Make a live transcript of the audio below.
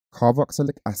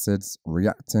Carboxylic acids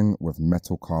reacting with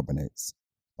metal carbonates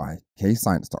by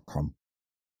KayScience.com.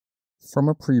 From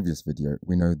a previous video,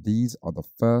 we know these are the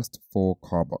first four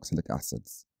carboxylic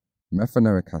acids: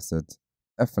 methanoic acid,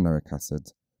 ethanoic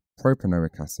acid,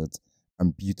 propanoic acid,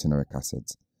 and butanoic acid,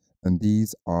 and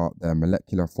these are their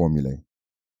molecular formulae.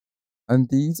 And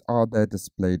these are their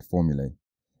displayed formulae.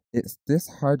 It's this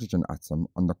hydrogen atom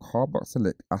on the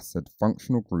carboxylic acid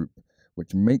functional group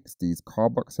which makes these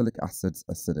carboxylic acids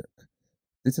acidic.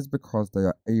 This is because they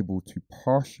are able to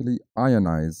partially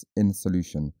ionize in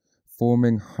solution,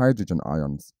 forming hydrogen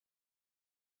ions.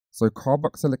 So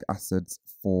carboxylic acids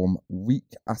form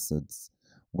weak acids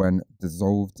when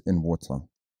dissolved in water.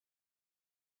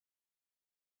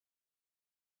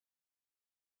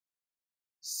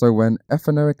 So when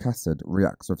ethanoic acid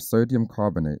reacts with sodium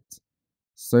carbonate,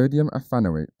 sodium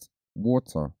ethanoate,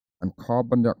 water, and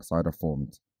carbon dioxide are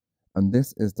formed, and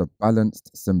this is the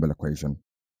balanced symbol equation.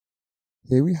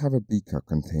 Here we have a beaker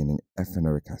containing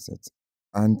ethanoic acid,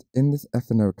 and in this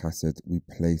ethanoic acid we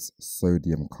place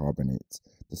sodium carbonate.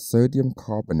 The sodium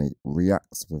carbonate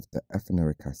reacts with the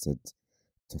ethanoic acid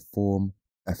to form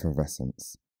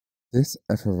effervescence. This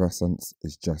effervescence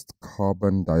is just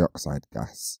carbon dioxide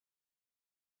gas.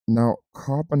 Now,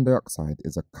 carbon dioxide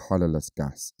is a colourless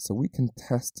gas, so we can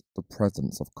test the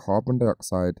presence of carbon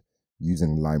dioxide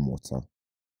using limewater.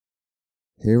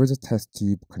 Here is a test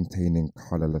tube containing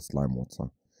colourless limewater,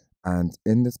 and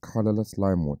in this colourless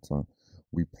limewater,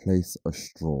 we place a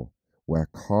straw where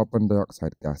carbon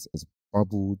dioxide gas is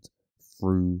bubbled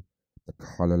through the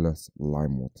colourless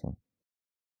limewater.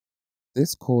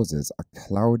 This causes a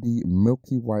cloudy,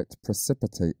 milky white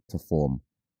precipitate to form.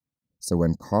 So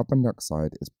when carbon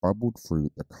dioxide is bubbled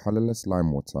through the colourless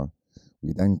limewater,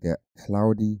 we then get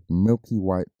cloudy, milky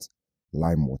white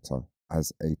limewater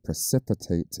as a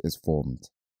precipitate is formed.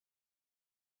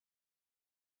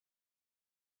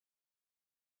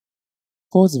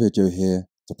 Pause the video here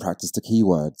to practice the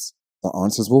keywords. The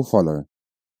answers will follow.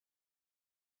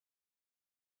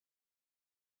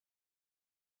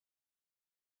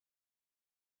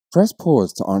 Press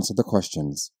pause to answer the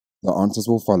questions. The answers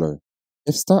will follow.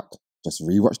 If stuck, just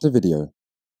rewatch the video.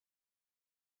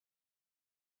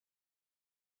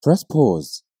 Press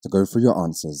pause to go through your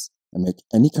answers and make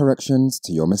any corrections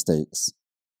to your mistakes.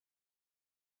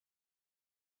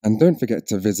 And don't forget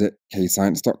to visit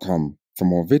KayScience.com for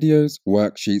more videos,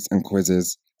 worksheets and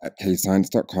quizzes at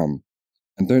KayScience.com.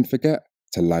 And don't forget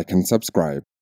to like and subscribe.